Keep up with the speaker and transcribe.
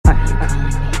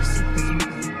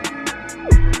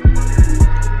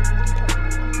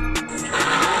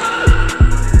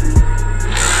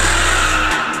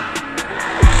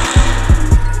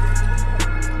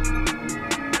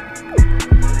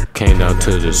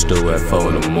the stool at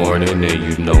 4 in the morning, and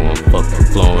you know I'm fucking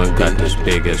flowing. Got this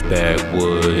big ass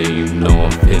backwood, and you know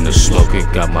I'm finna smoke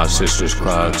it. Got my sister's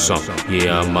Crocs on,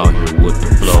 yeah, I'm out here with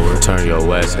the blower. Turn your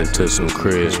ass into some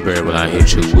crisp bread when I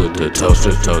hit you with the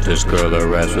toaster. Told this girl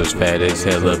her ass was fat as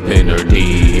hell up in her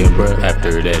DM, bruh.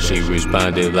 After that she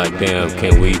responded like, damn,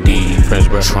 can we be friends,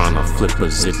 bruh? Tryna flip a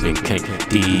zip and can't.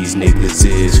 These niggas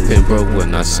is fin, bro.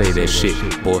 When I say that shit,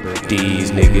 boy,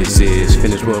 these niggas is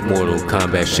finished, bro. Mortal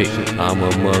Kombat shit, I'm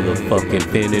a motherfucking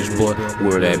finish, boy.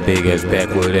 Where that big ass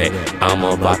backwood at? I'm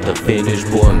about to finish,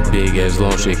 boy. Big ass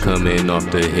long shit coming off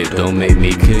the hip. Don't make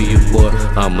me kill you, boy.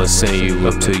 I'ma send you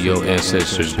up to your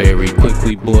ancestors very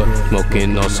quickly, boy.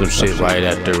 Smoking on some shit right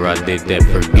after I did that.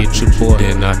 Forget you, boy.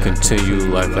 Then I continue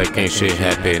life like ain't shit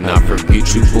happen. I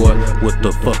forget you, boy. What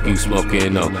the fuck you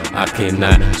smoking on? I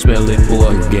cannot smell it,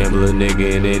 boy. Gambler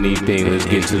nigga and anything. Let's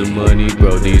get to the money,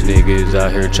 bro. These niggas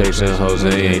out here chasing hoes,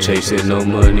 they ain't chasing no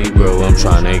money, bro. I'm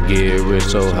tryna get rich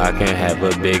so I can have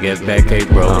a big ass backache,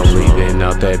 bro. I'm leaving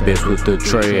out that bitch with the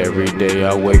tray. Every day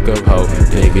I wake up, ho.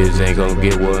 Niggas ain't gon'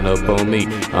 get one up on me.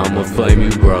 I'ma flame you,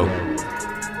 bro.